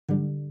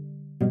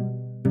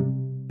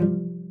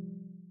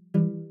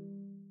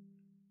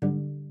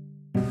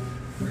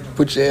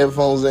Put your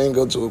headphones in,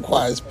 go to a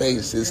quiet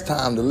space. It's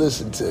time to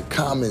listen to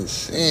Common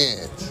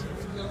Sense.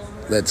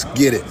 Let's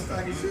get it.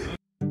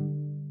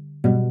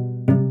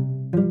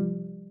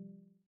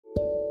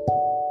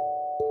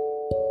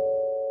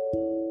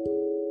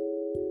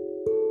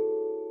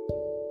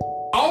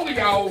 All of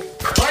y'all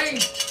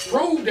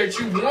proved that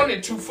you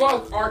wanted to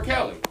fuck R.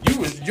 Kelly.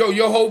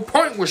 Your whole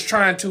point was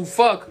trying to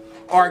fuck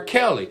R.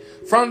 Kelly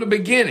from the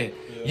beginning.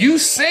 You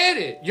said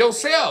it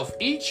yourself.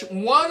 Each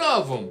one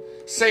of them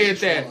said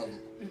that.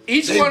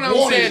 Each one of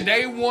them said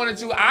they wanted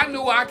to. I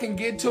knew I can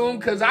get to him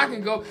because I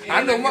can go.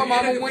 I know my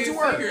mama went to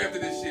work.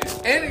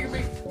 And it could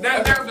be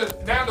now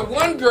the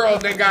one girl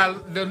that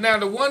got the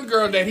one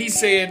girl that he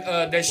said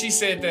that she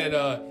said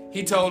that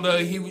he told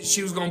her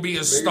she was gonna be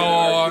a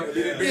star.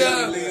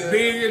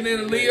 Bigger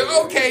than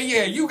Aaliyah. Okay,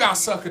 yeah, you got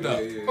suckered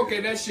up.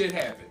 Okay, that shit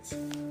happens.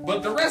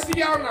 But the rest of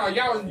y'all know,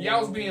 y'all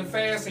was being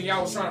fast and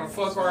y'all was trying to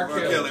fuck R.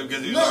 Kelly.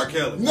 Because he's R.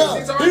 Kelly.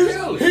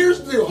 No,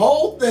 here's the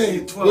whole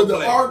thing with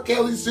the R.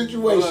 Kelly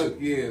situation.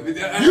 You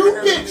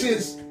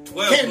bitches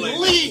can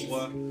leave.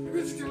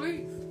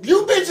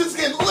 You bitches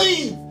can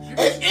leave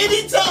at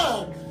any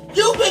time.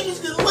 You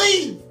bitches can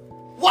leave.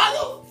 Why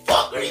the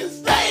fuck are you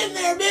staying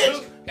there,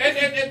 bitch?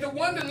 And the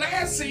one the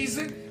last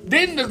season,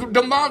 then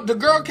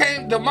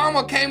the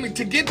mama came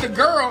to get the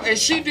girl, and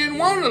she didn't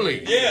want to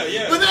leave.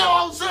 Yeah. But now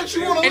all of a sudden she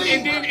want to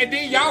leave. And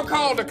then y'all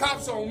called the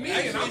cops on me,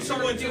 and I'm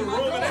trying went to to get the my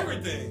room car. and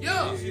everything.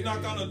 Yeah. She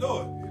knocked on the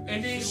door.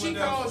 And then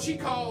she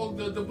called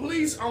the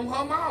police on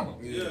her mama.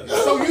 Yeah.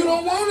 So you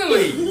don't want to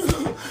leave.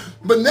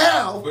 But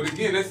now. But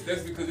again, that's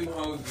because them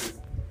hoes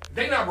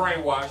they not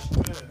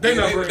brainwashed. They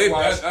not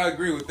brainwashed. I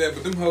agree with that,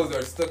 but them hoes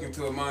are stuck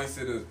into a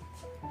mindset of,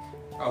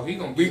 oh, he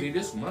gonna give me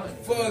this money.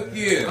 Fuck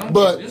yeah.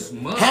 But this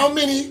money. how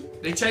many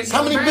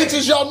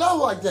bitches y'all know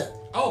like that?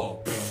 Oh,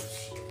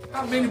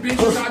 how many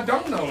bitches I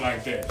don't know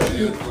like that?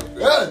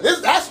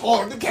 That's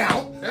hard to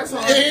count. That's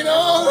hard. You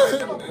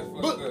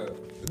know, but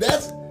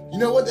that's you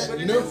know what that but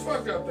you know.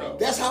 Fucked up though.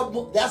 That's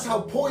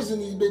how poison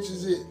these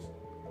bitches is.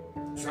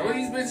 Some of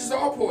these bitches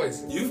are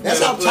poison.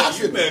 That's how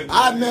toxic.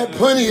 I've met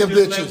plenty of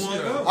bitches.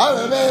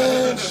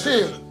 Man,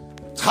 shit,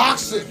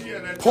 toxic,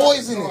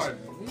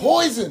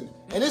 poison.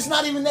 And it's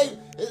not even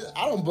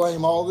I don't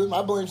blame all of them.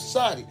 I blame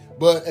society.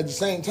 But at the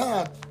same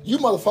time, you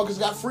motherfuckers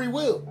got free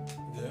will.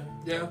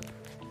 Yeah.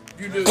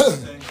 You do.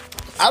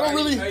 I don't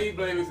really. How you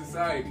blaming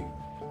society?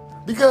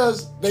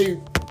 Because they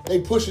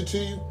push it to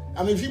you.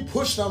 I mean, if you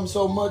push something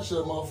so much to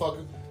a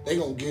motherfucker, they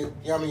gonna get. You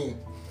know what I mean?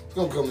 It's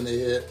gonna come in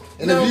their head.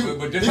 And no, if you,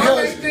 but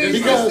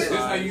because that's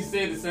how you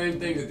said the same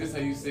thing. That's how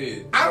you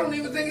said. I don't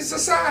even think it's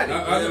society.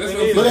 But at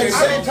the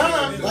same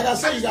time, like I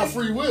said, you got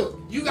free will.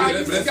 You got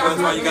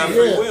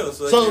free will.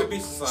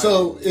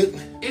 So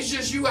it's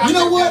just you. You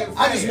know what?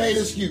 I just made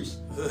an excuse.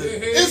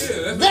 It's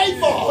their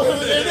fault.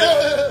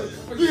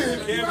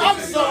 I'm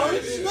sorry.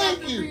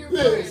 Thank you.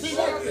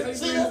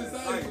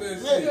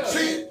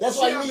 See, that's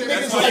why you need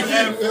niggas like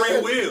you. Free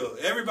will.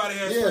 Everybody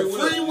has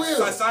free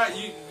will.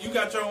 Society, you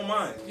got your own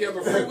mind. Yeah,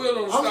 but free will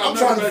don't stop. I'm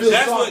trying to feel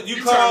that's sorry. what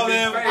you call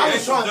them. I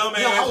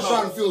was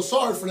trying to feel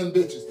sorry for them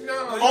bitches.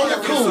 No, you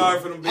don't feel sorry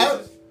for them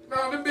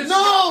bitches.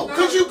 No,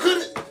 because you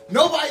couldn't.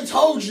 Nobody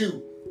told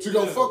you to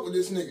go fuck with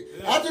this nigga.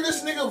 After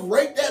this nigga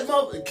raped that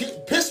mother,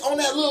 pissed on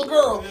that little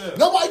girl,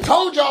 nobody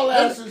told y'all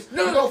asses to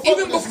go fuck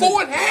even with this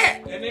before nigga.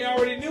 that. And they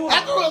already knew.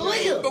 After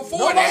Aaliyah,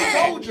 before nobody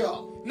that. told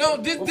y'all. No,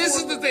 this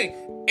is the thing.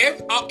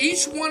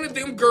 Each one of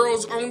them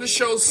girls on the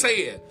show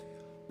said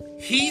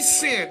he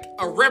sent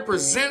a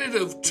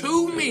representative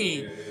to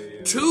me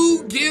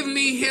to give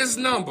me his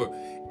number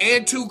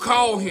and to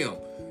call him.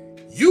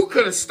 You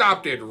could have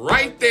stopped it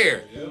right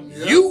there.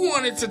 You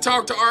wanted to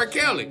talk to R.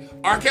 Kelly.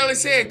 R. Kelly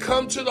said,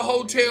 come to the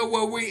hotel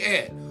where we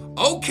at.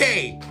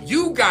 Okay,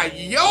 you got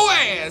your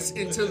ass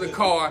into the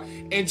car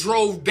and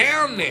drove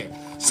down there.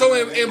 So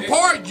in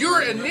part,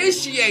 you're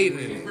initiating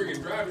it.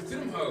 Freaking driving to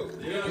them hoes.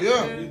 Yeah.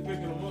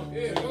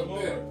 Yeah, fuck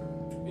that.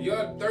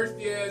 Your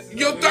thirsty ass.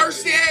 Your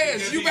thirsty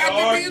ass. You got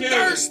to be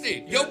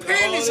thirsty. Your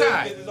panties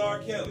high. R.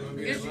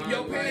 Kelly.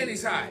 Your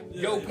panties high.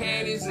 Your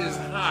panties is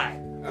high.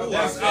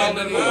 That's all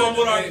the time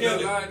with R.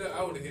 Kelly.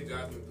 I would have hit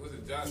Jocelyn. Was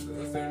it Jocelyn?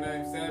 What's their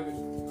name? Savage?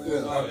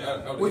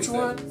 Yeah. Which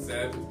one?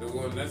 Savage.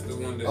 That's the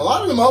one that. A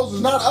lot of them hoes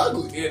is not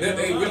ugly. Yeah,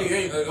 they really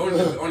ain't.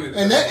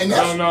 And that's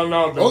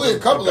no. Only a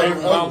couple of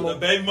them ugly. The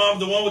baby mom,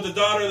 the one with the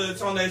daughter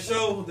that's on that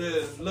show,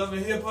 the Love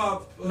and Hip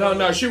Hop.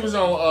 No, she was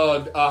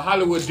on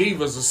Hollywood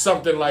Divas or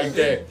something like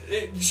that.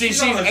 She's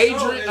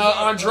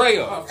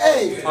Andrea.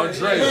 Hey,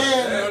 Andrea.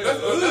 Man.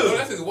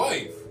 That's his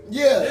wife.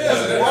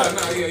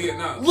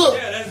 Yeah. Look,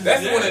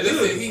 that's the one that they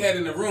said he had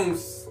in the room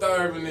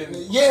starving and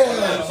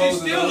she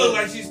still look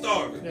like she's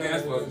starving. Man,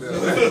 that's fucked up.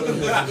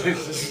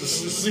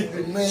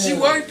 man. She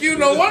wasn't cute.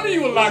 No wonder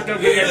you were locked up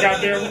in that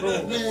goddamn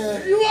room.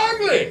 Man. You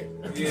ugly.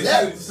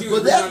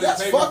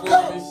 That's fucked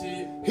up.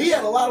 He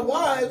had a lot of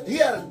wives. He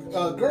had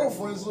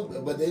girlfriends,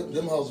 but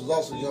them hoes was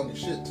also young as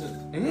shit too.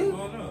 Mm-hmm.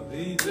 Oh no,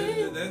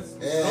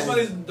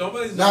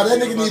 nobody's. Now that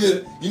nigga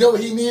needed. You know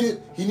what he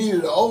needed? He needed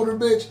an older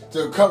bitch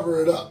to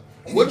cover it up.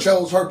 And he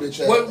chose her bitch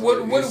ass.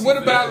 What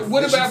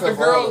about the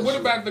girl? What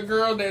about the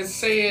girl that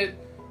said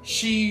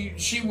she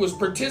was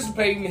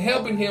participating,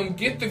 helping him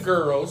get the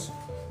girls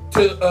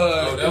to?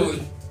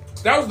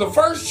 That was the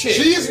first chick.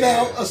 She is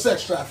now a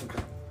sex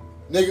trafficker.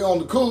 Nigga on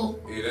the cool.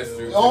 Yeah, that's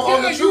true.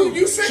 On the truth.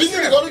 She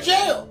need to go to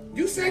jail.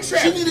 You sex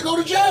trafficker. She need to go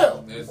to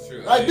jail. That's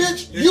true. Like,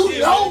 bitch, you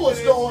know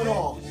what's going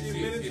on.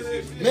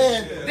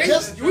 Man,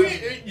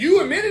 you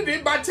admitted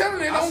it by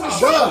telling it on the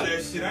show.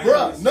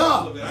 Bruh,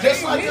 nah.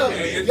 Just like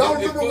y'all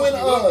remember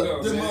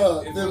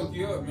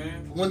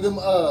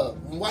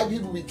when white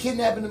people be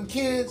kidnapping them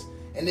kids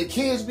and the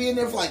kids be in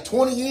there for like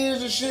 20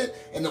 years and shit,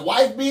 and the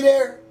wife be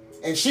there,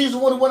 and she's the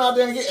one who went out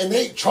there and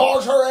they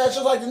charge her ass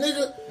just like the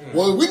nigga?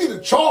 Well, we need to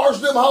charge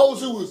them hoes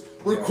who was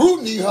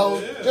recruiting these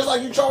hoes just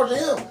like you charging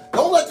him.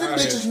 Don't let them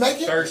bitches make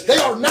it. They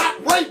are not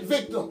rape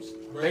victims.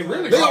 They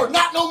are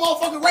not no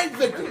motherfucking rape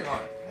victims.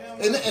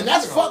 And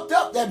that's fucked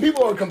up that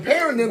people are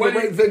comparing them with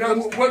rape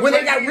victims when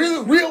they got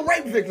real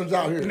rape victims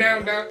out here.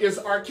 Now, is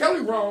R. Kelly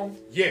wrong?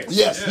 Yes.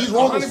 Yes, he's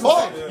wrong as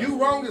fuck. You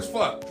wrong as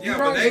fuck. Yeah,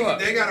 but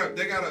they gotta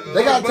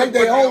take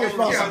their own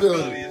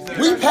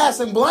responsibility. We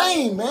passing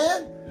blame,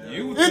 man.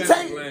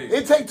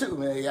 It take two,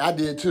 man. I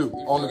did too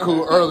on the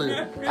cool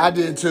earlier. I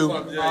did too.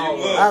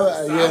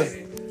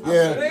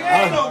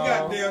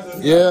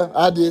 Yeah,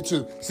 I did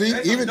too. See,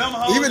 even the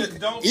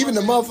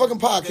motherfucking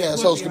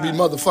podcast host could be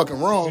motherfucking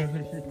wrong.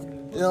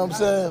 You know what I'm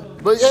saying?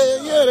 But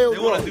yeah, they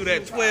want to do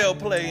that 12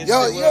 play. And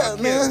yeah,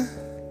 man.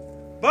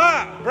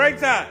 Bob, break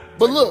time.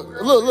 But look.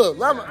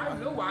 I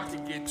knew I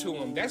could get to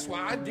him. That's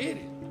why I did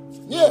it.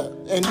 Yeah,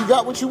 and you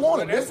got what you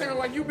wanted. That sounded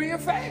like you being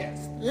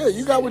fast. Yeah,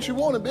 you got what you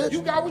wanted, bitch.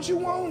 You got what you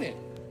wanted.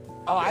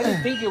 Oh, I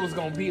didn't think it was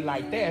gonna be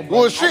like that.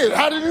 Well, shit.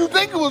 How did you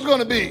think it was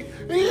gonna be?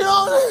 You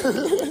know,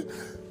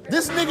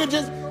 this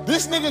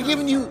nigga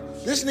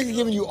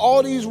giving you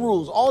all these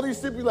rules, all these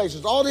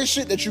stipulations, all this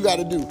shit that you got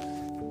to do.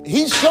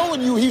 He's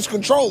showing you he's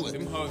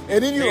controlling,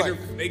 and then you're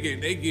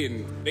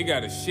they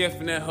got a chef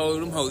in that hole.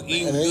 Them hoes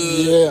eating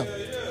good.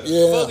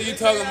 Yeah. What are you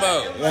talking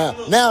about? Yeah.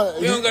 Now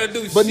we don't gotta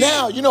do shit. But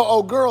now you know,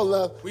 old girl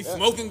love. We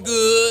smoking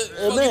good.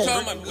 Man, you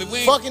talking about?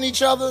 We fucking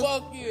each other.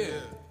 Fuck yeah.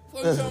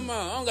 What you talking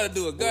about? I don't gotta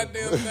do a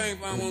goddamn thing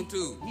if I want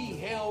to. He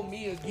held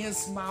me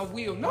against my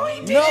will. No,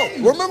 he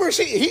didn't. No, remember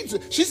she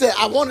said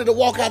I wanted to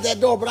walk out that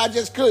door, but I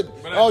just couldn't.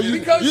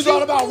 You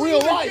thought about real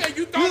life. Yeah,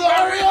 you thought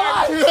about real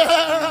life.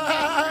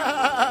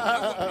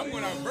 I'm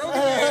when I broke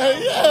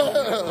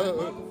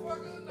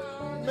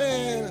it.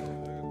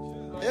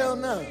 Man, hell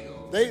no.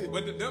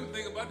 But the dumb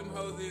thing about them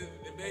hoes is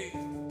they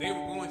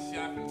were going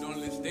shopping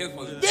doing this. They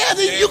was supposed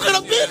to you could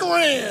have been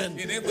ran.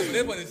 Yeah, they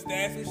supposed to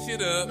stash some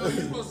shit up. No,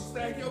 you supposed to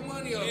stack your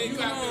money up. You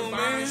got to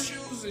buy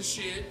shoes and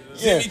shit.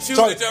 Jimmy Choo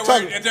that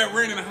y'all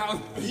wearing in the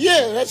house.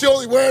 Yeah, that's you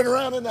only wearing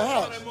around in the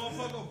house. That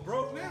motherfucker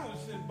broke now and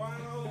shit,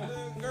 buying all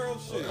that girl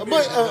shit.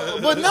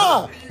 But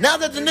nah, now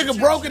that the nigga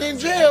broke it in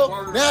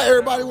jail, now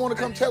everybody want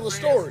to come tell the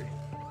story.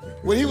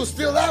 When he was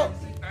still out.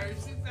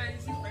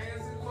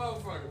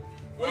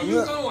 Where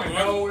you going?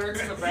 Nowhere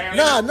to the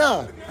bathroom.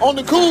 Nah. On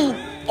the cool.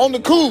 Let me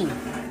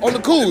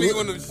go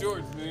on them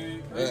shorts,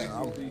 man. Yeah, I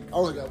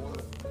only got one.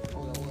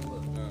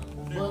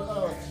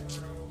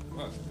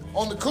 But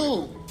on the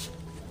cool.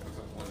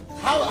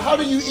 How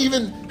are you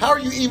even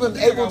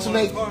able to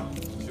make?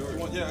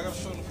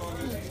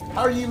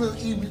 How are you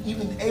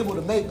even able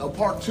to make a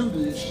part 2 to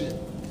this shit?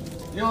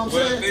 You know what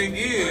I'm saying? The thing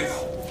is.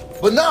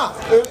 But nah,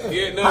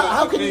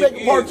 how can you make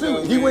a part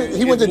 2? He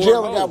went to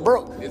jail and got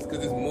broke. It's because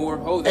it's more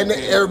hoes. And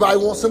everybody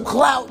wants some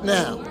clout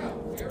now.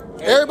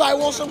 Everybody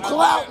wants some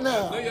clout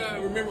now. So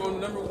y'all remember on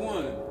number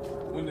 1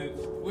 when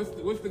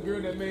what's the girl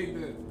that made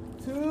the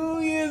 2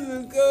 years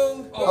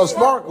ago? Oh,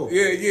 Sparkle.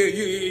 Yeah.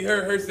 You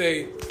heard her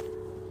say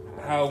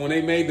how when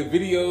they made the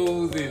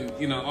videos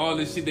and all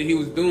this shit that he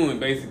was doing,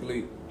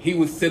 basically he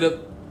would set up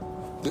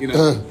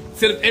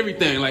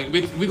everything. Like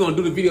we're gonna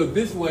do the video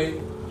this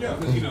way. Yeah,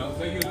 so you got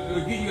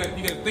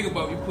to think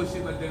about you put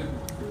shit like that in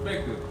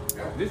perspective.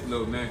 This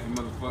little nasty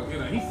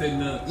motherfucker, he's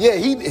setting up. Yeah,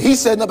 he's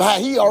setting up how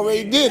he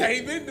already did it.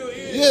 He been doing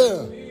it.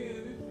 Yeah.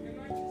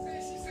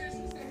 She said,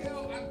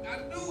 hell, I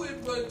knew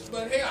it,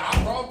 but hell,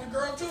 I brought the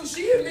girl too.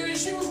 She admitted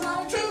she was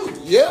wrong too.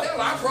 Yeah.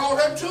 Hell, I brought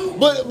her too.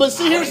 But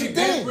see, here's the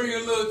thing. Bring a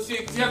little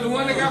chick. Yeah, the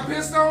one that got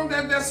pissed on.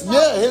 That's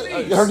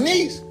her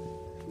niece.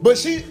 But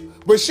she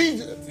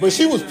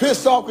was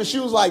pissed off because she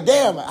was like,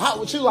 damn.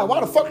 She was like, why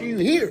the fuck are you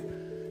here?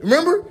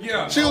 Remember?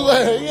 Yeah. She was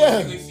like,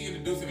 yeah. She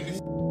introduced him.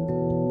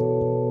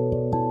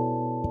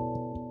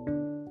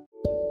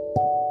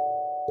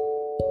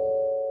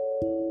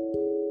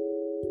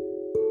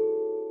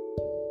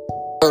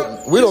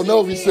 We don't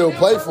know if he still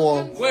play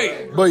for him.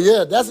 Wait. But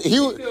yeah,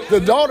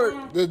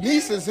 the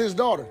niece is his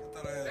daughter.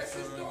 That's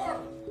his daughter.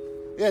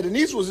 Yeah, the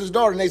niece was his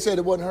daughter, and they said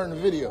it wasn't her in the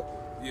video.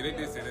 Yeah, they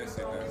did say that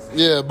shit.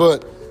 Yeah,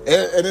 but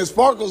and then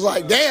Sparkle's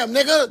like, damn,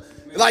 nigga,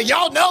 like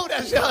y'all know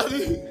that shit.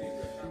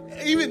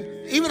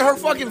 Even her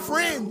fucking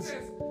friends.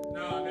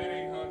 No, that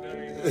ain't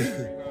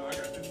her.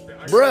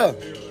 Bruh.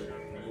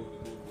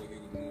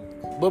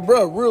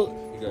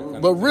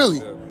 But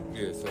really,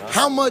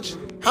 how much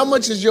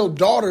is your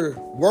daughter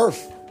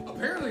worth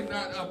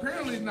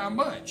Apparently not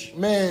much.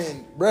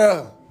 Man,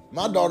 bruh,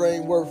 my daughter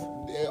ain't worth.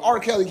 R.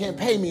 Kelly can't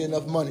pay me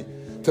enough money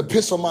to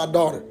piss on my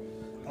daughter.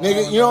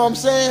 Nigga, you know what I'm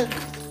saying?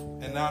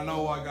 And I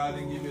know why God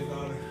didn't give you a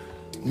daughter.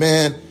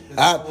 Man,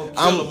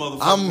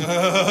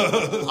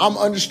 I'm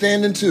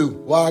understanding too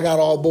why I got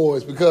all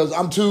boys because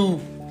I'm too.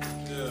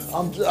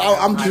 I'm too.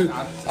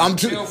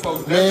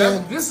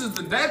 Man, this is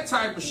that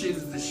type of shit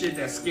is the shit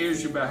that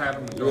scares you about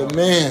having a daughter. Yeah,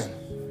 man.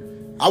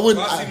 I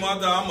wouldn't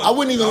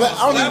even let.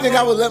 I don't even think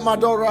I would let my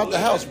daughter out the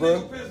house,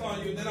 bro.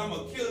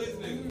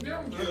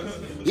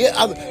 Yeah,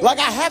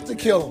 I have to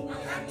kill him.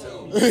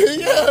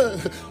 Yeah,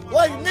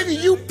 like nigga,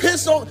 you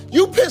pissed on me.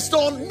 You pissed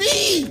on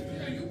me.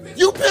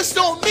 You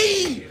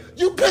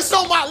pissed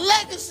on my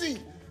legacy.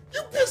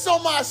 You pissed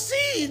on my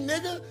seed,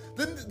 nigga.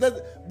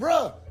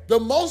 Bruh, the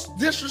most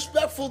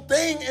disrespectful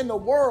thing in the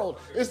world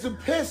is to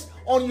piss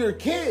on your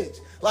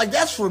kids. Like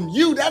that's from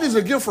you. That is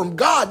a gift from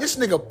God. This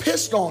nigga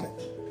pissed on it.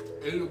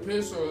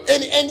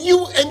 And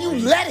you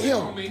let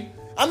him.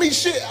 I mean,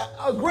 shit.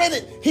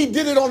 Granted, he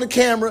did it on the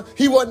camera.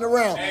 He wasn't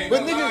around. Hey,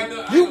 but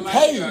nigga, you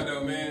paid. I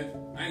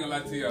ain't gonna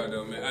lie to y'all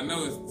though, man. I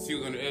know she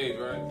was underage,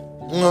 right?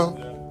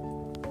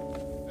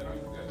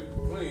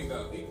 Clean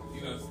though.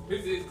 You know,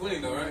 piss is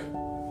clean though, right?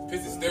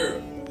 Piss is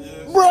sterile.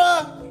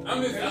 Bruh.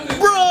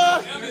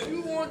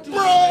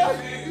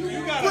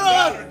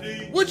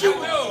 Would you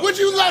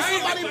let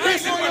somebody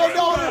piss on your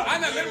daughter? I'm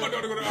not letting my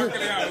daughter go to R.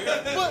 Kelly house.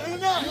 But you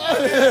know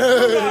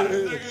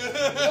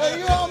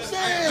what I'm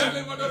saying? I'm not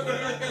letting my daughter go to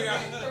R. Kelly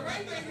house.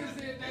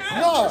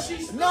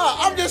 No,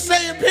 I'm just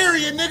saying,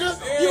 period, nigga.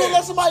 You gonna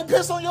let somebody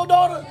piss on your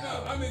daughter?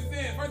 No, I'm just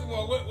saying. First of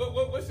all, what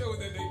show was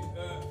that?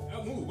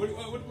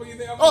 What you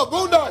think? Oh,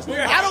 Boondocks.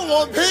 I don't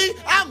want pee.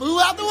 I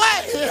move out the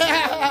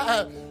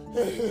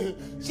way.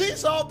 She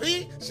saw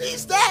pee. She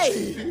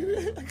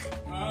stayed.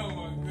 Oh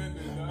my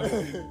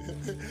goodness.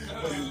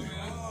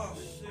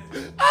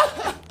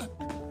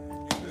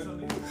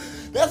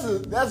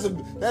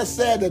 That's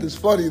sad that it's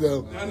funny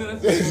though.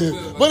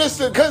 But it's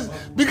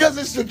because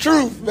it's the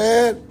truth,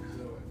 man.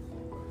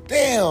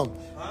 Damn.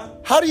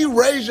 How do you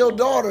raise your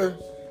daughter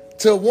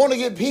to want to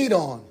get peed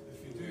on?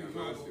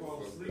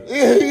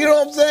 You know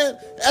what I'm saying?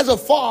 As a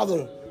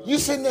father, you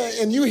sitting there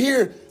and you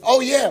hear, oh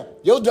yeah,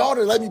 your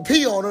daughter let me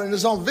pee on her and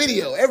it's on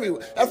video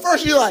everywhere. At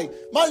first you're like,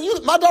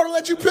 my daughter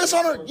let you piss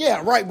on her?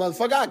 Yeah, right,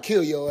 motherfucker, I'll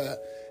kill your ass.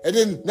 And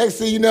then next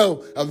thing you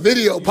know, a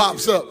video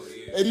pops up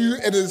and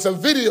it's a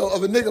video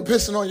of a nigga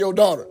pissing on your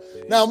daughter.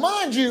 Now,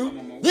 mind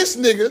you, this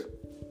nigga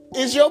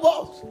is your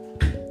boss.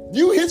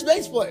 You his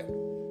bass player.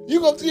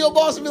 You go up to your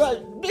boss and be like,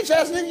 bitch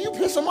ass nigga, you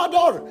pissed on my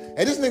daughter.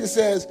 And this nigga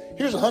says,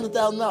 here's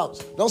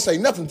 $100,000. Don't say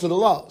nothing to the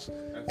laws.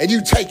 And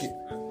you take it.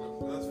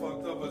 That's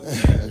fucked up.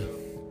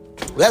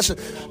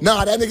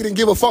 That nigga didn't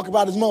give a fuck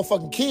about his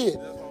motherfucking kid.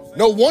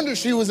 No wonder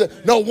she was at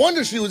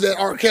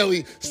R.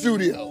 Kelly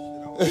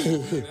studio.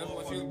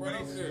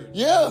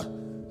 Yeah.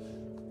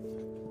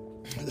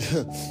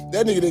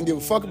 That nigga didn't give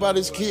a fuck about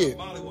his kid.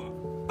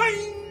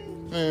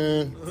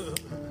 Man.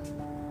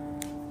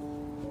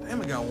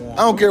 Damn, it got warm.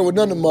 I don't care what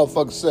none of them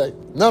motherfuckers say.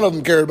 None of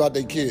them care about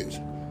their kids.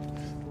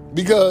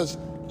 Because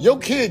your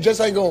kid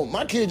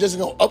my kid just ain't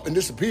gonna up and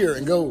disappear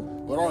and go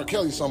with R.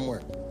 Kelly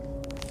somewhere.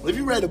 If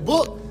you read a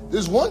book,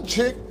 this one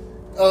chick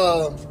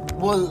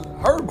was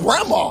her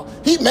grandma.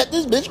 He met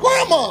this bitch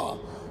grandma.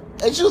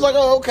 And she was like,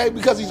 oh, okay,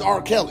 because he's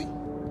R. Kelly.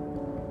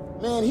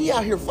 Man, he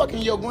out here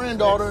fucking your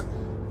granddaughter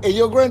and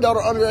your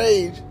granddaughter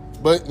underage.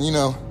 But, you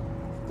know,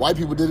 white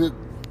people did it.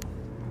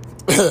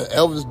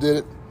 Elvis did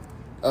it.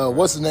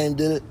 What's his name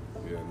did it.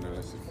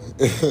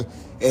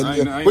 Yeah, no,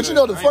 that's but you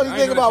know the funny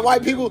thing about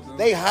white people,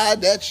 they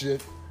hide that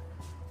shit.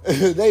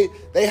 they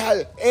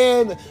hide,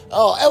 and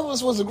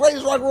Elvis was the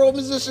greatest rock and roll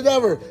musician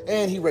ever,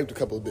 and he raped a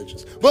couple of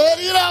bitches. But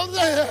you know what I'm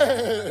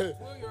saying?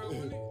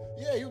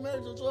 Yeah, he was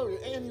married to a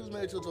 12-year-old, and he was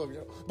married to a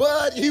 12-year-old.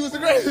 But he was the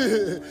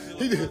greatest.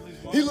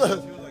 He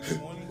loved.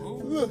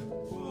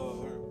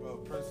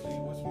 Presley,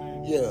 what's her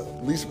name? Yeah,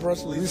 Lisa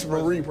Presley, Lisa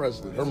Marie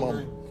Presley, her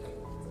mama.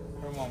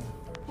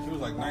 She was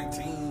like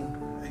 19,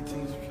 18,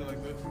 some shit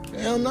like that.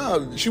 Hell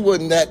no, she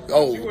wasn't that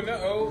old. She wasn't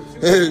that old.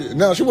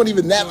 No, she wasn't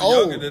even that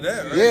old. Younger than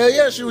that, right?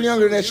 Yeah, she was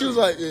younger than that. She was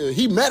like,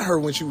 he met her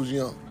when she was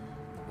young.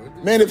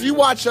 Man, if you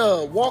watch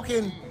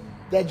Walking,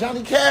 that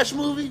Johnny Cash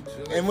movie,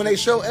 and when they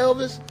show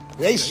Elvis,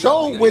 they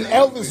show when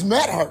Elvis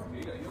met her.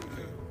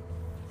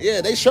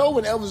 Yeah, they show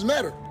when Elvis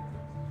met her.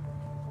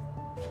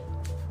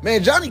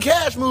 Man, Johnny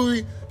Cash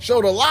movie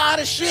showed a lot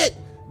of shit.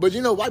 But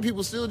you know, white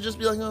people still just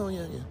be like, oh,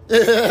 yeah.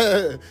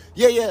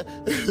 yeah.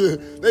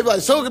 They be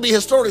like, so it can be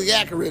historically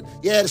accurate.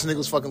 Yeah, this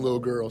nigga's fucking little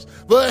girls.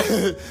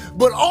 But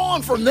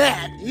on from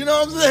that, you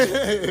know what I'm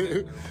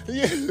saying?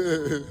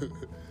 Yeah.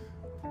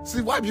 See,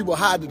 white people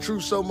hide the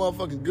truth so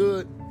motherfucking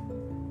good.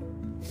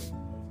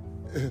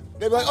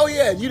 They be like, oh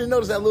yeah, you didn't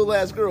notice that little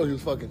ass girl he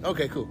was fucking.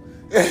 Okay, cool.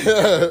 And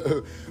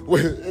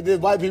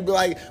then white people be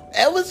like,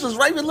 Elvis was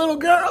raping little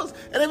girls?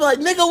 And they be like,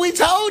 nigga, we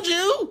told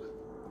you.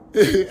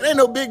 It ain't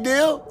no big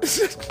deal.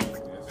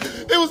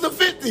 It was the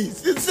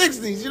 50s and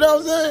 60s, you know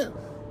what I'm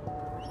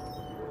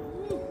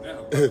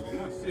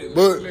saying?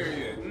 But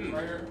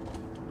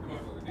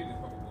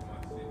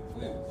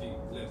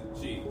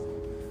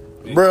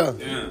Bruh.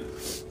 Yeah.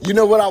 You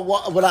know what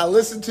I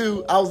listened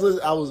to? I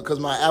was because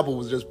my Apple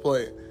was just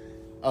playing.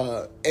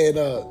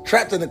 And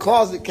Trapped in the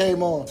Closet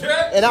came on.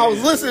 And I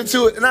was listening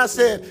to it and I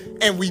said,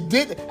 and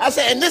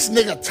this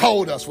nigga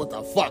told us what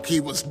the fuck he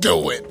was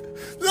doing.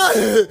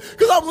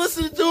 Because I'm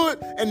listening to it,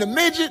 and the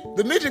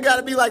midget got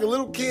to be like a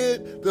little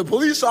kid. The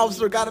police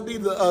officer got to be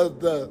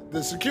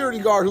the security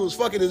guard who was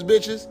fucking his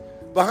bitches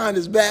behind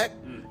his back,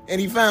 and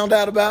he found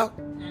out about.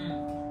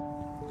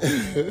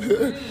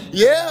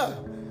 Yeah.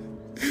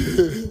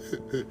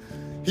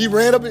 He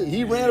ran up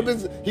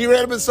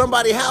in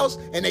somebody's house,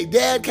 and their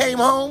dad came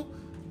home,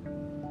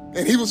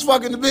 and he was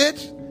fucking the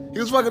bitch. He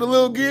was fucking a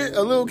little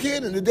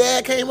kid, and the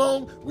dad came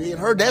home. We ain't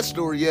heard that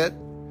story yet.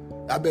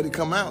 I bet it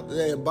come out.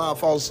 Yeah, Bob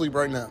falls asleep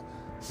right now.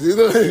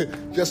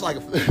 Just like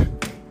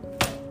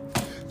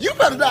you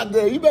better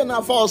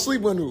not fall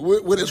asleep when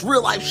it's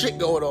real life shit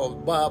going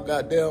on, Bob.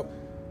 Goddamn.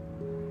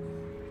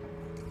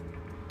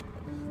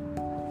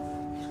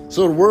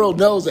 So the world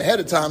knows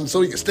ahead of time,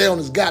 so he can stay on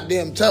his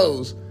goddamn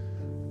toes.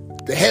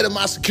 The head of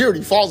my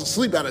security falls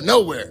asleep out of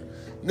nowhere.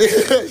 You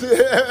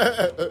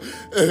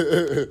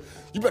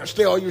better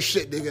stay on your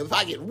shit, nigga. If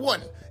I get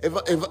one,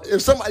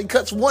 if somebody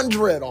cuts one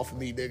dread off of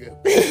me, nigga.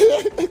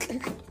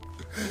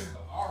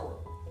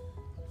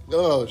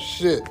 Oh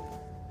shit,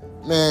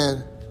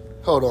 man.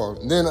 Hold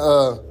on. Then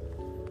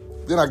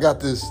I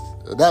got this.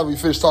 That we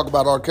finished talking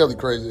about R. Kelly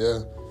crazy. Yeah.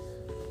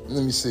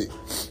 Let me see.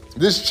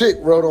 This chick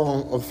wrote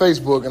on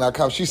Facebook,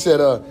 and she said,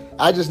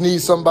 I just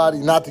need somebody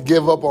not to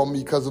give up on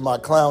me because of my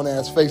clown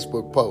ass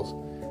Facebook post,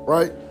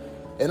 right?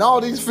 And all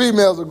these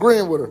females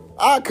agreeing with her.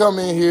 I come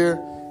in here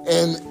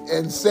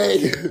and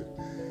say,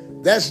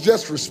 that's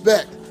just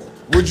respect.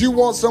 Would you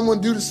want someone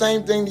to do the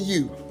same thing to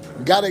you?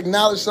 You got to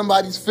acknowledge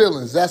somebody's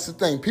feelings. That's the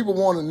thing. People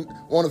want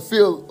to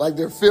feel like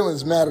their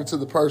feelings matter to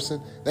the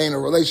person they in a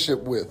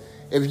relationship with.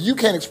 If you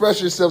can't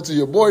express yourself to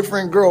your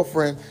boyfriend,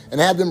 girlfriend, and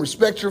have them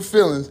respect your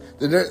feelings,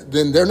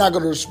 then they're not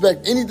going to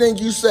respect anything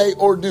you say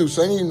or do.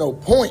 So ain't no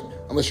point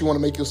unless you want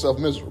to make yourself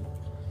miserable.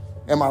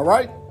 Am I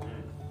right?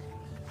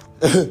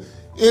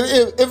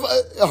 If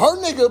her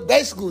nigga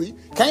basically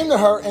came to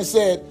her and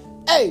said,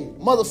 hey,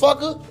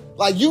 motherfucker,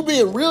 like you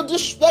being real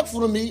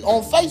disrespectful to me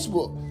on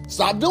Facebook.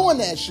 Stop doing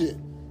that shit.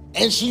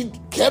 And she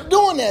kept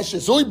doing that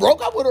shit. So he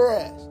broke up with her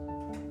ass.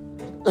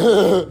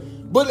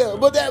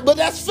 But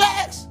that's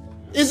facts.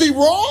 Is he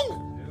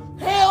wrong?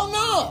 Hell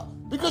no.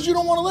 Because you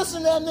don't want to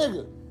listen to that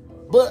nigga.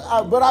 But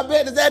I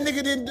bet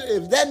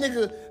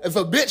if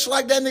a bitch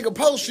like that nigga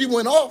post, she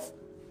went off.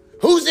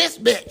 Who's this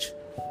bitch?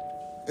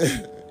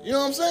 You know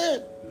what I'm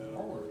saying?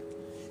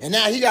 And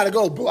now he got to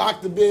go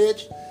block the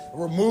bitch,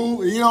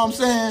 remove, you know what I'm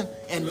saying?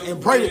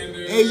 And pray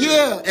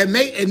it.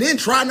 And then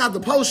try not to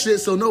post shit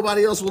so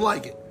nobody else will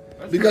like it.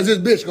 Because this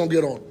bitch gonna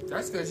get on it.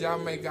 That's because y'all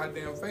make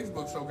goddamn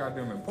Facebook so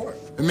goddamn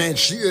important. Man,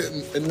 it's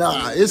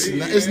not,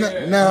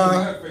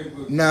 nah.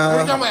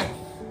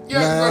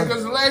 Yeah,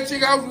 because the last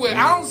chick I was with,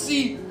 I don't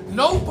see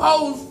no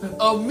post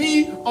of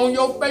me on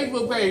your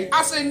Facebook page.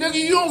 I say, nigga,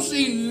 you don't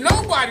see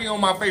nobody on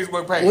my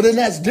Facebook page. Well, then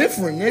that's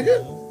different,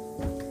 nigga.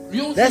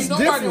 You don't see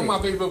nobody on my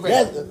Facebook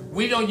page.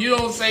 You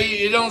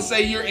don't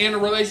say you're in a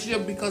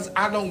relationship because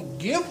I don't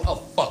give a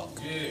fuck.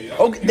 Yeah,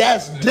 okay,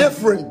 that's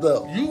different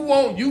though. You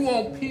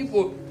want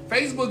people.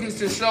 Facebook is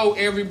to show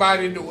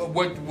everybody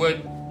what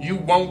you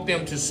want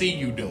them to see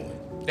you doing.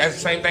 That's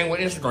the same thing with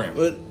Instagram.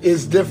 But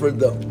it's different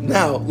though.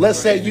 Now, let's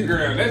say you.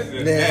 Girl, that's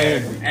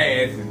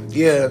ass.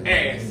 Yeah.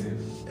 Ass.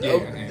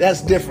 Yeah.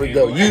 That's different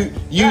though. You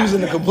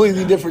using a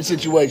completely different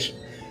situation.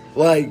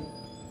 Like,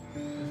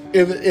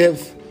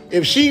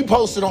 if she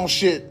posted on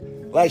shit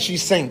like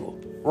she's single,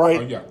 right?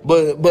 Oh, yeah.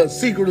 But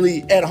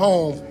secretly at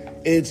home,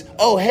 it's,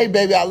 oh, hey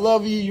baby, I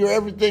love you. You're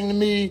everything to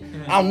me.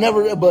 Mm-hmm. I'll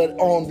never. But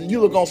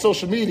you look on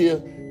social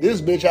media. This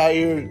bitch out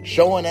here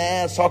showing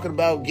ass, talking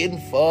about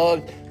getting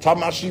fucked,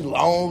 talking about she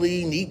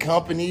lonely, need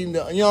company, you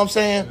know what I'm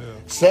saying? Yeah.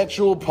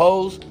 Sexual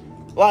posts.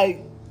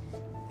 Like,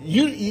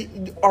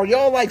 you are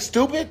y'all like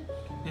stupid?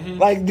 Mm-hmm.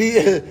 Like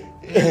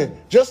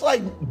just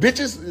like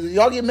bitches,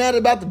 y'all get mad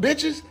about the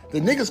bitches,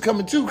 the niggas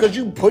coming too, because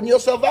you putting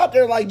yourself out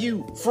there like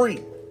you free.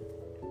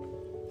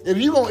 If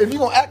you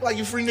gonna act like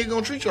you free, nigga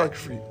gonna treat you like you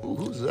free. Ooh,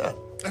 who's that?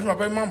 That's my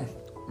baby mama.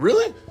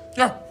 Really?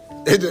 Yeah.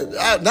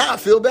 Now I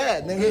feel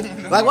bad,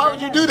 nigga. Like, why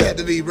would you do that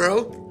to me,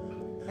 bro?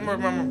 My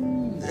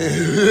mama.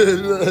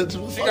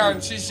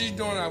 She's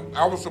doing.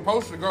 I was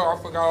supposed to go. I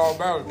forgot all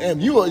about it. Damn,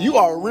 you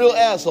are a real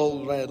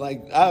asshole, man.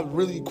 Like, I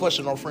really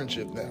question our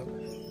friendship now.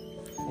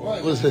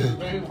 What?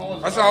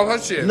 That's all her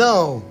shit.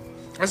 No.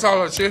 That's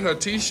all her shit. Her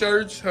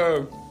t-shirts,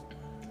 her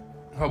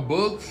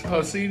books,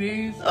 her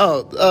CDs.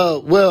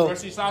 Well. When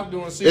she stopped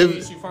doing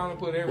CDs, she finally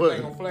put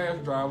everything on flash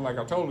drive like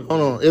I told her.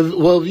 Hold on.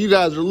 If you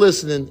guys are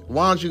listening,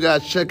 why don't you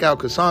guys check out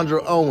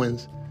Cassandra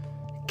Owens,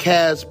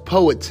 Cass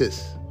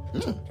Poetess.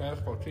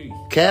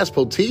 Cass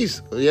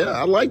Poetess. Yeah,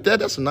 I like that.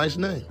 That's a nice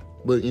name.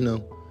 But, I'm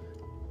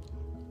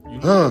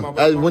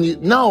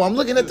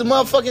looking at the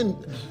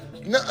motherfucking...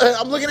 No,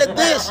 I'm looking at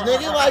this,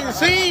 nigga. Like,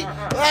 see?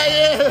 Like,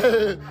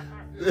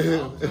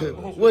 yeah.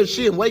 What,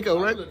 she in Waco,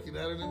 right?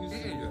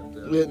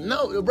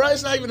 No, bro,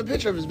 it's not even a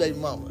picture of his baby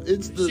mama.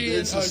 It's the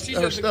she's her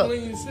at the stuff.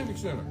 Killeen Civic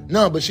Center.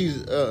 No, but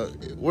she's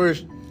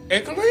where's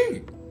At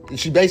Killeen. is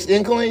she based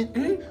in Killeen?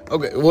 Mm-hmm.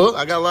 Okay, well,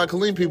 I got a lot of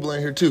Killeen people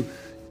in here too.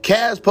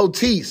 Kaz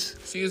Poteet.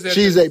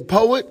 She's a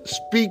poet,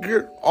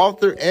 speaker,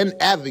 author, and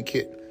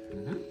advocate.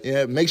 Mm-hmm.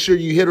 Yeah, make sure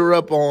you hit her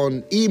up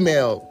on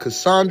email,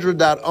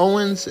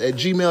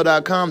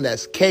 Cassandra.owens@gmail.com.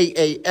 That's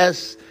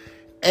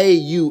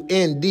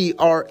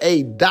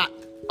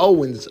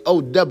KASAUNDRA.Owens,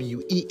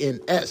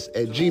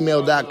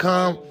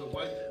 OWENS@gmail.com.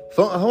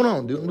 Hold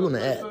on, dude, I'm doing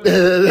the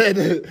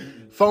ad.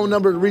 Phone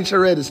number to reach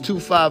her at is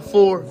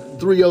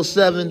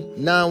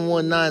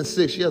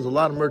 254-307-9196. She has a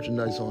lot of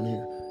merchandise on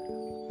here.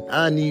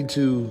 I need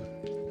to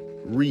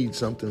read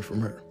something from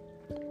her.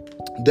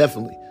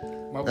 Definitely.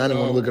 I didn't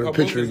want to look at her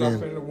picture again.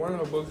 One of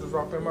her books is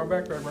off in my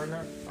backpack right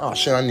now. Oh,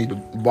 shit, I need to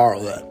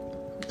borrow that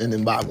and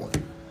then buy one.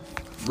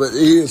 But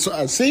yeah, so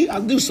I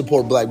do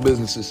support black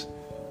businesses.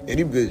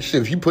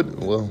 If you put,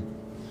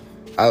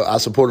 I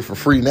support it for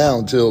free now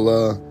until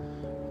I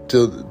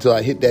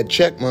hit that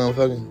check,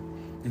 motherfucker.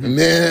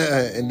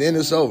 Mm-hmm. And then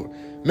it's over.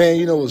 Man,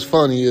 you know what's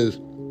funny is,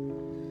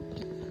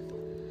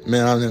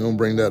 man, I'm not gonna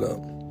bring that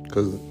up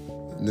because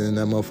then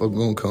that motherfucker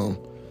gonna come.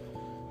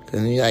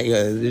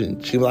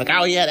 And she was like,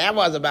 oh yeah, that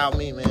was about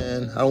me,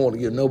 man. I don't want to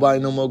give nobody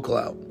no more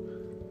clout.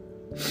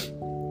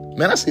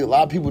 Man, I see a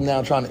lot of people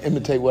now trying to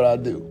imitate what I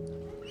do.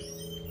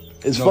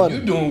 It's funny.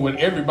 You're doing what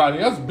everybody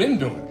else been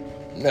doing.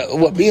 No,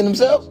 what, being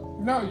themselves?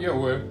 No,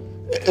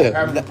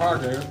 having a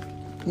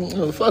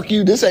podcast. Fuck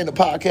you, this ain't a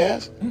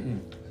podcast.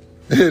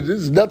 This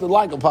is nothing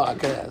like a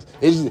podcast.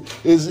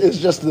 It's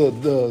just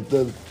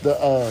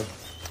the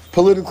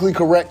politically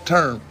correct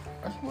term.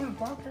 That's what a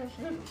podcast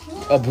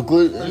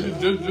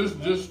is.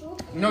 Just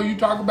you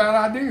talk about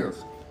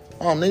ideas.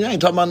 Oh, nigga, I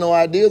ain't talking about no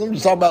ideas. I'm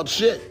just talking about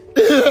shit.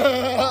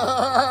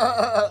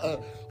 A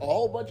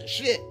whole bunch of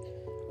shit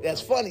that's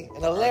funny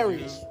and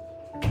hilarious.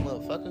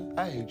 Motherfucker,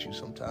 I hate you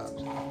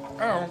sometimes.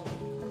 Oh.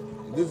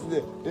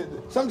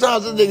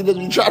 Sometimes this nigga just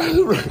be trying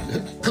to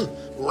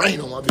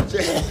rain on my bitch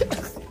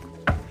ass.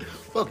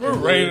 Fuck you.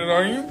 Raining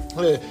on you?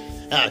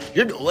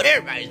 You're doing what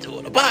everybody's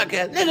doing, a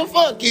podcast. Nigga,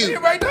 fuck you.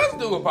 Everybody does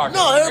do a podcast.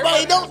 No,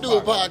 everybody don't do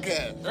a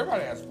podcast.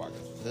 Everybody has a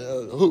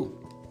podcast. Who?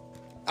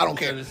 I don't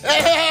care.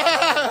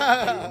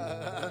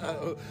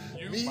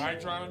 You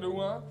might trying to do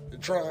one?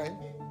 Trying.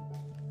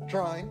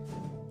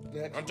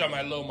 Next. I'm talking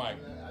about Lil Mike.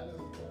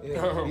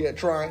 Yeah,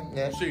 trying.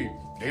 Yeah. See,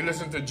 they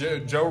listen to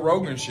Joe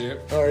Rogan shit.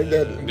 All right,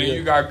 and then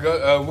you got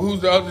who's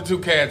the other two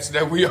cats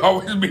that we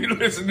always be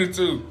listening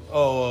to?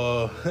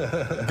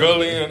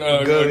 Gully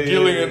and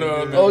Gilly and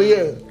oh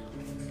yeah.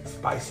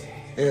 Spicy.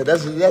 Yeah,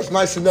 that's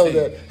nice to know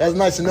that. That's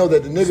nice to know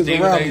that the niggas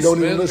Stephen around me don't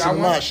Smith, even listen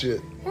to my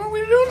shit. Well,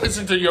 we do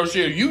listen to your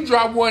shit. You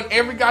drop one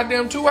every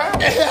goddamn 2 hours.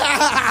 Every 2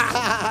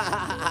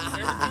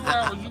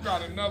 hours, you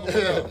got another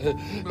one up. You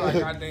be like,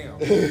 goddamn.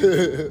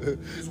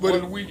 It's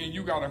 1 week and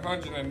you got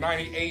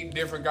 198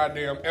 different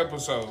goddamn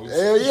episodes.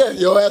 Hell yeah,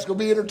 your ass gonna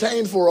be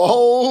entertained for a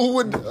whole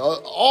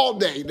all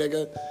day,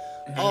 nigga.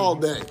 All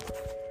day.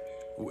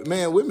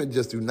 Man, women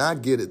just do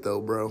not get it though,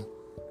 bro.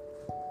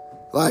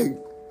 Like,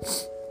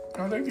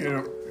 oh, they get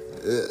it.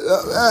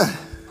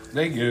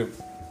 They get it.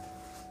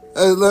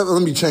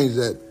 Let me change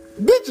that.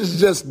 Bitches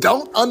just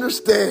don't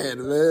understand,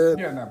 man.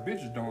 Yeah, now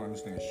bitches don't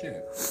understand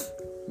shit.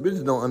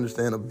 Bitches don't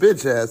understand a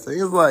bitch ass thing.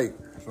 It's like,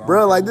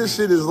 bro, like this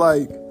shit is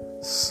like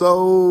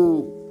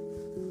so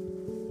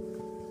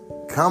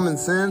common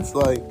sense,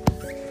 like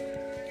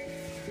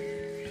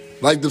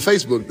the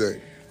Facebook thing,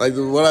 like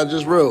what I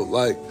just wrote,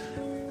 not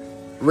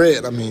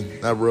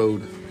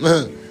wrote,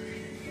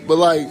 but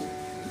like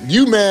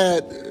you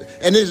mad,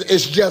 and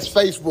it's just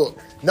Facebook.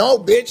 No,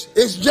 bitch,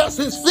 it's just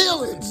his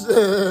feelings.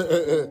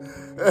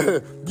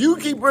 You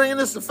keep bringing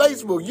this to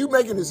Facebook. You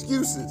making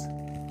excuses.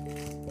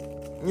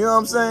 You know what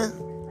I'm saying?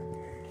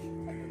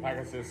 Like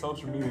I said,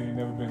 social media ain't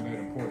never been that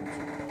important to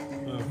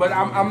me. But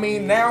I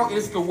mean, now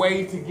it's the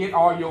way to get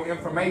all your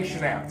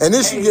information out. And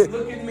this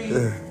look at me.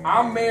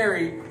 I'm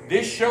married.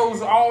 This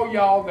shows all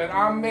y'all that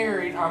I'm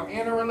married. I'm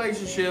in a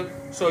relationship,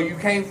 so you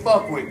can't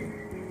fuck with me.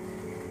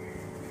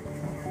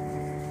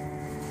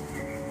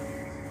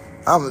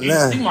 You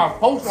see my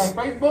post on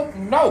Facebook?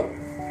 No.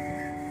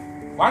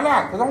 Why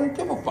not? Because I don't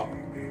give a fuck.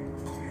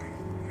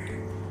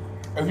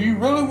 If you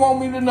really want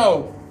me to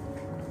know,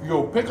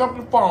 you'll pick up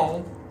the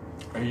phone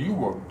and you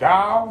will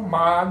dial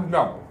my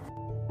number.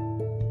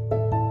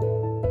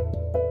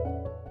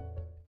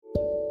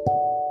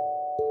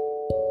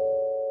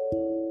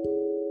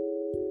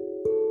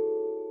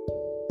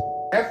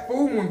 That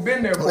fool one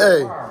been there for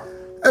a while.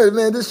 Hey,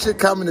 man, this shit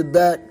commented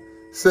back,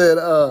 said,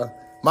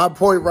 my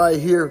point right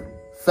here,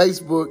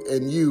 Facebook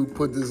and you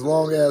put this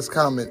long-ass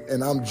comment,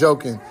 and I'm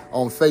joking,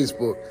 on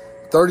Facebook.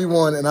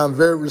 31, and I'm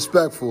very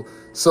respectful.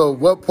 So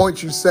what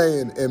point you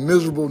saying, and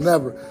miserable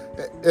never.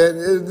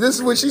 And this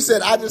is what she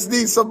said, I just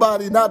need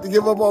somebody not to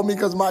give up on me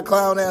because of my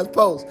clown-ass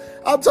post.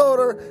 I told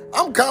her,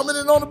 I'm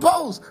commenting on the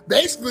post.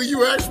 Basically,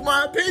 you asked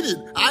my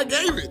opinion. I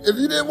gave it. If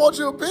you didn't want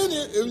your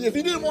opinion, if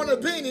you didn't want an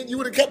opinion, you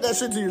would have kept that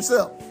shit to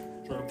yourself.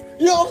 True.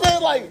 You know what I'm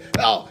saying? Like,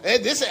 oh,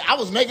 I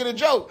was making a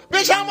joke.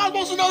 Bitch, how am I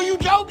supposed to know you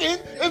joking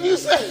if you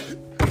say?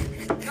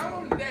 Not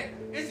only that,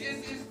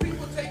 it's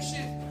people take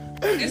shit.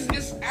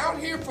 It's out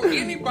here for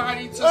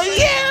anybody to say.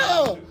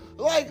 Yeah.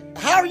 Like,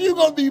 how are you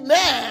gonna be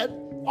mad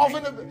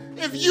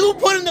if you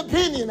put an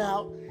opinion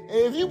out,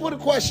 and if you put a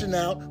question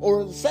out,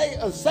 or say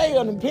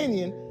an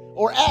opinion,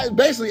 or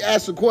basically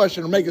ask a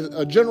question or make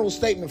a general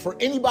statement for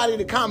anybody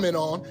to comment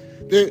on?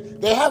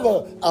 They have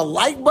a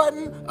like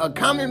button, a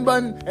comment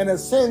button, and a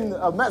send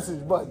a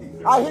message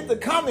button. I hit the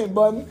comment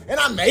button, and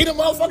I made a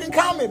motherfucking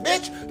comment,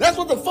 bitch. That's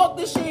what the fuck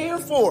this shit here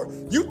for.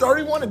 You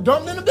 31 and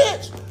dumped in a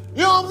bitch.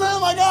 You know what I'm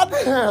saying? Like,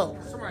 goddamn.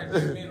 Somebody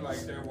did me like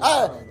that.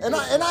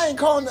 I ain't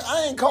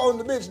calling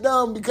the bitch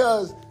dumb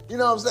because, you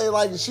know what I'm saying,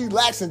 like, she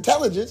lacks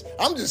intelligence.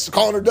 I'm just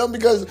calling her dumb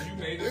because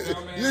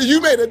you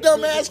made a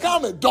dumbass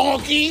comment.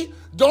 Donkey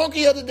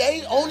of the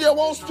day, own your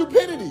own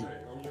stupidity.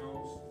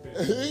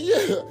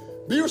 Yeah.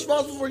 Be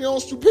responsible for your own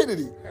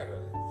stupidity.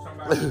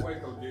 Somebody in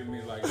Waco did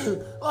me like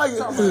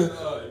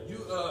that.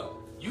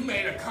 You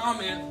made a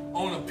comment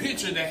on a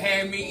picture that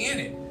had me in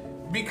it.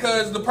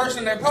 Because the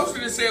person that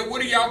posted it said,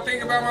 what do y'all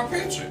think about my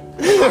picture?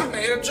 I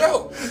made a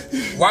joke.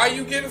 Why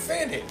you get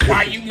offended?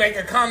 Why you make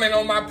a comment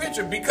on my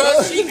picture?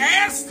 Because she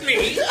asked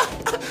me,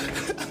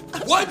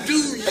 what do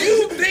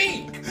you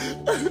think?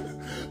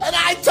 And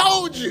I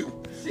told you.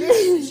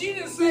 She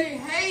didn't say,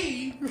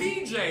 hey,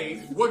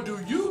 PJ, what do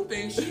you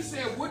think? She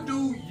said, what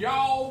do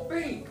y'all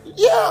think?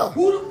 Yeah.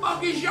 Who the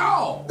fuck is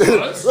y'all?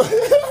 Us?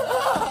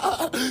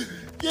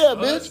 Yeah,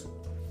 bitch.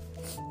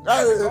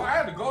 I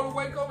had to go to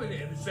Waco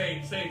and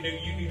say,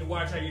 nigga, you need to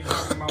watch how you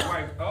talk to my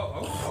wife.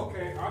 Oh,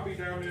 okay. I'll be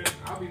down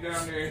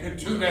there in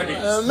 2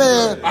 days.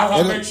 Man.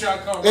 I'll make sure I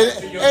come back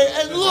to your...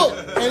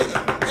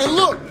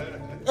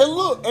 And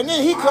look, and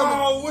then he comes...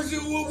 Oh,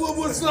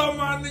 what's up,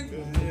 my nigga?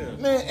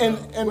 Man,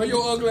 and where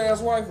your ugly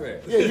ass wife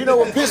at? Yeah, you know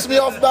what pissed me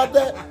off about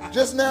that?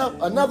 Just now,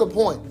 another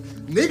point.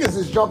 Niggas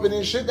is jumping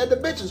in shit that the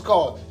bitches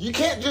called. You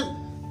can't just...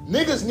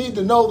 Niggas need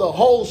to know the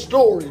whole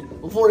story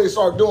before they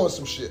start doing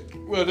some shit.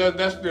 Well,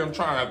 that's them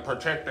trying to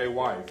protect their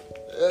wife.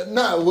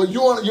 Well,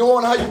 you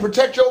want how you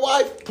protect your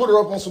wife? Put her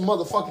up on some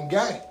motherfucking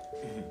game.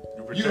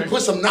 You can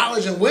put some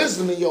knowledge and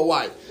wisdom in your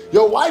wife.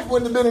 Your wife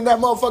wouldn't have been in that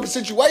motherfucking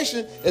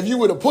situation if you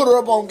would have put her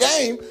up on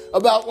game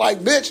about, like,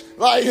 bitch,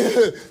 like,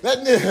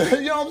 that,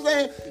 you know what I'm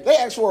saying? They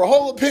asked for a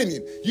whole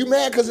opinion. You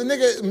mad because the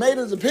nigga made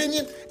his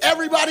opinion?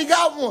 Everybody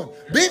got one.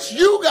 Bitch,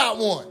 you got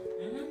one.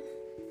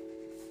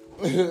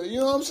 You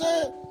know what I'm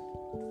saying?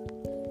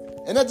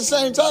 And at the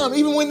same time,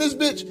 even when this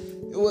bitch,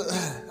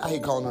 I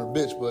hate calling her a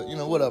bitch, but, you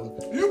know, whatever.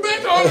 You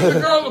been calling the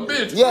girl a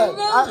bitch. Yeah,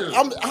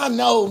 I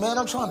know, man.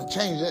 I'm trying to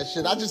change that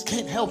shit. I just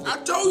can't help it. I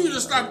told you to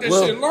stop that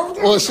shit long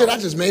time ago. Shit, I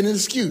just made an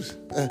excuse.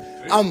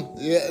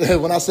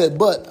 When I said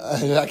but,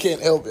 I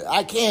can't help it.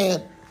 I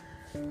can.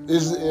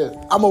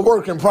 I'm a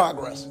work in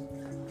progress.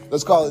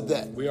 Let's call it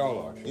that. We all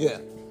are. Yeah.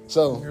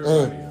 So,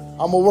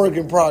 I'm a work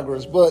in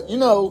progress. But, you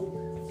know,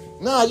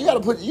 you gotta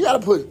put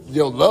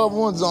your loved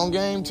ones on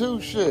game too.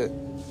 Shit.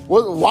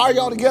 Why are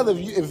y'all together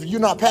if you're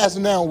not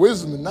passing down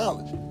wisdom and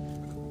knowledge?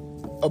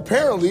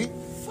 Apparently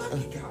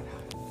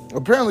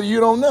you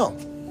don't know.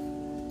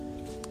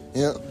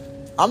 Yeah,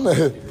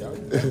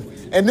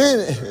 and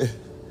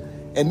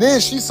then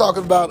she's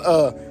talking about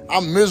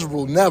I'm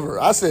miserable. Never.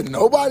 I said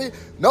nobody.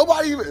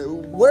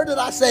 Where did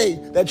I say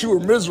that you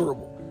were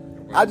miserable?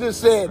 I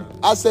said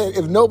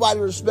if nobody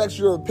respects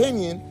your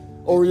opinion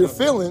or your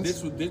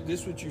feelings.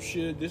 This what you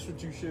should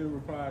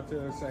reply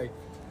to and say.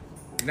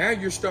 Now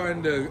you're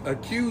starting to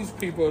accuse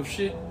people of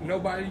shit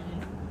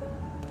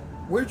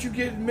where'd you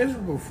get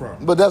miserable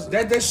from? But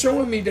that's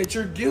showing me that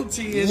you're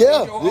guilty in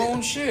your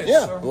own shit.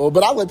 Yeah. So. Well,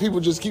 but I let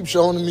people just keep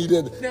showing me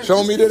that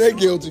they're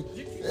guilty.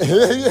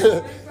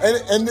 Yeah.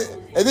 And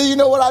then you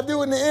know what I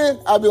do in the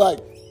end? I'll be like,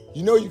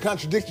 you know you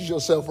contradicted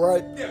yourself,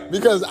 right? Yeah.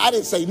 Because I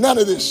didn't say none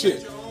of this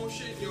shit.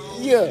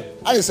 Yeah.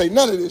 I didn't say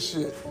none of this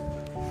shit.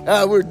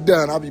 We're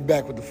done. I'll be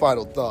back with the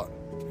final thought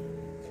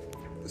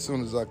as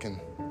soon as I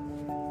can.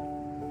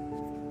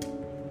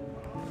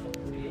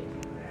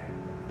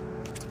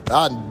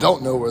 I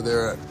don't know where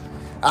they're at.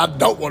 I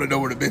don't want to know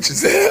where the bitch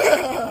is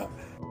at.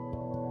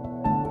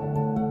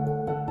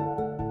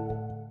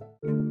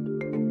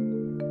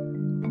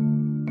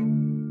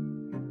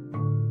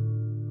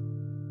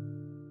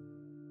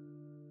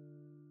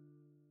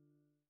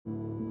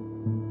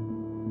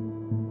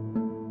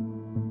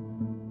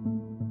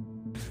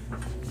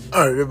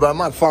 All right, everybody,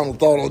 my final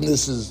thought on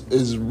this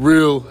is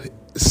real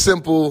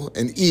simple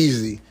and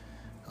easy.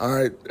 All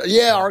right.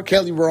 Yeah, R.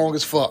 Kelly wrong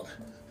as fuck.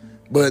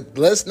 But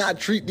let's not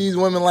treat these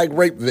women like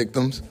rape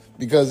victims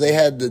because they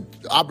had the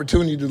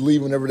opportunity to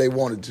leave whenever they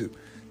wanted to.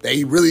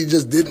 They really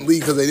just didn't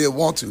leave because they didn't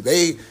want to.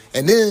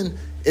 And then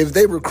if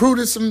they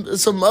recruited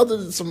some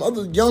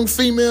other young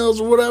females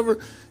or whatever,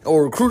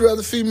 or recruited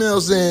other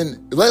females,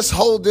 then let's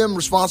hold them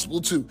responsible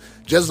too.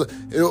 Just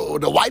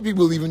the white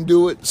people even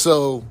do it.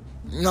 So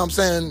you know what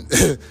I'm saying?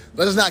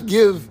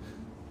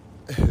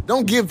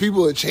 Don't give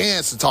people a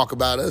chance to talk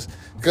about us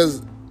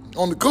because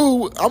on the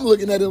cool, I'm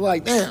looking at it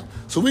like, damn.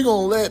 So we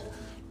gonna let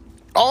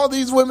all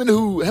these women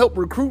who help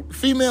recruit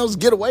females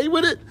get away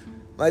with it,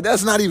 like,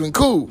 that's not even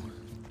cool.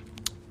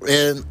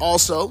 And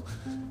also,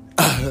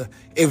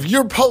 if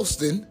you're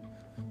posting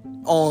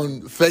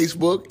on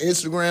Facebook,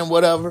 Instagram,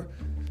 whatever,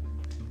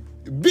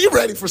 be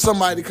ready for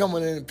somebody to come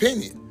with an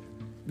opinion.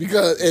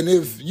 And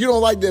if you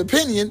don't like the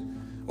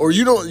opinion, or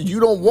you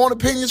don't want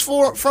opinions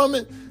from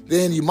it,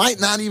 then you might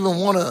not even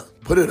want to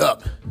put it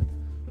up,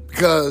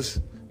 because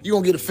you're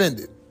going to get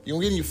offended. You're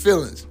going to get in your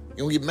feelings.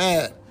 You're going to get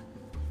mad.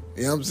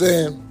 You know what I'm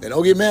saying? And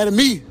don't get mad at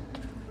me.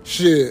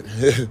 Shit.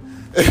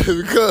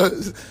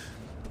 Because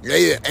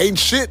ain't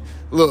shit.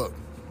 Look,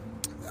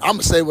 I'm going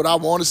to say what I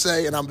want to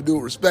say, and I'm going to do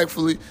it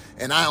respectfully,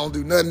 and I don't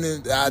do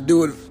nothing. I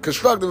do it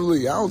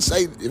constructively. I don't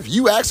say, if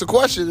you ask a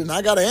question and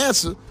I got to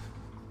answer,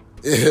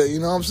 you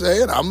know what I'm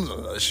saying? I'm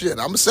going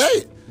to say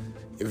it.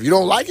 If you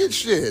don't like it,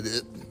 shit.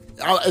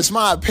 It's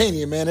my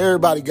opinion, man.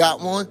 Everybody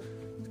got one.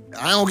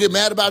 I don't get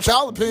mad about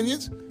y'all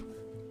opinions.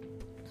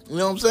 You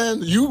know what I'm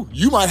saying?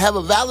 You might have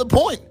a valid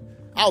point.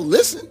 I'll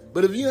listen.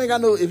 But if you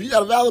got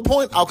a valid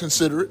point, I'll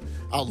consider it.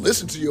 I'll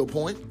listen to your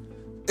point.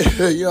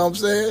 You know what I'm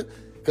saying?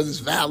 Because it's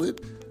valid.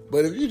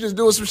 But if you just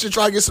doing some shit,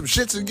 try to get some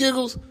shits and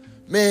giggles,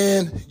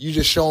 man, you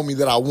just showing me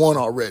that I won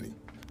already.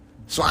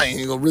 So I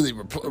ain't gonna really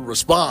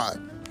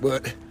respond.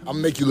 But I'm gonna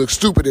make you look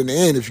stupid in the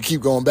end if you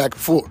keep going back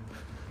and forth.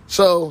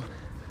 So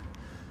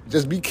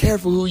just be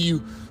careful who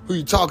you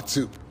talk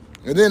to.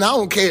 And then I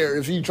don't care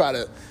if you try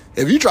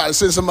to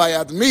send somebody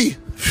after me,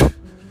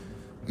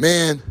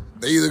 man,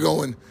 they either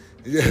going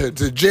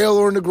to jail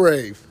or in the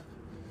grave.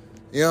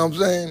 You know what I'm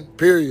saying?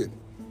 Period.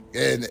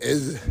 And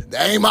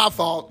that ain't my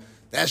fault.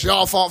 That's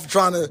y'all fault for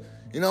trying to,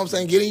 you know what I'm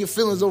saying, get in your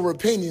feelings over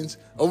opinions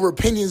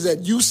that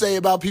you say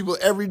about people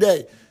every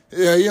day.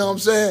 Yeah, you know what I'm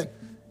saying?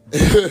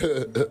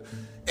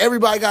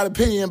 Everybody got an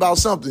opinion about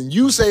something.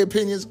 You say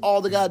opinions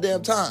all the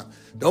goddamn time.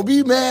 Don't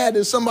be mad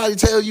if somebody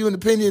tells you an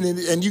opinion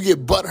and you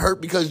get butt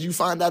hurt because you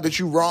find out that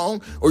you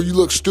wrong or you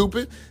look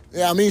stupid.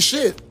 Yeah, I mean,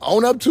 shit.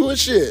 Own up to it,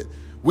 shit.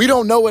 We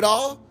don't know it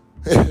all.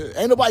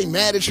 Ain't nobody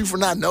mad at you for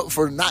not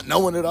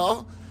knowing it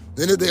all.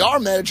 Then if they are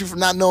mad at you for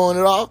not knowing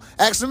it all,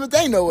 ask them if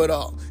they know it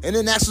all. And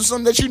then ask them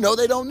something that you know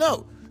they don't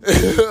know.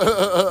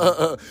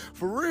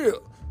 For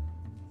real.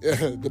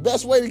 The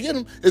best way to get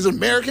them is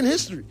American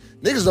history.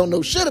 Niggas don't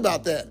know shit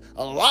about that.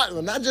 A lot,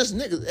 not just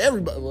niggas,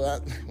 everybody.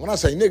 When I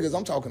say niggas,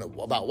 I'm talking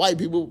about white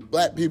people,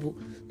 black people,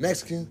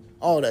 Mexicans,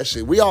 all that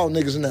shit. We all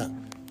niggas now.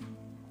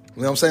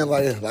 You know what I'm saying?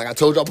 Like I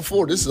told y'all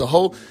before, this is a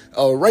whole,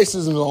 racism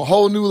is on a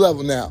whole new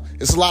level now.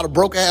 It's a lot of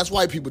broke-ass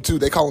white people, too.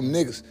 They call them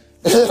niggas.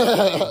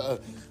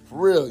 For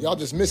real. Y'all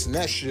just missing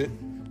that shit.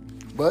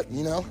 But,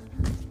 you know,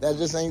 that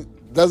just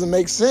doesn't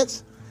make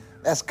sense.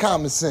 That's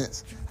common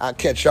sense. I'll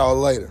catch y'all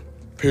later.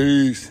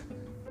 Peace.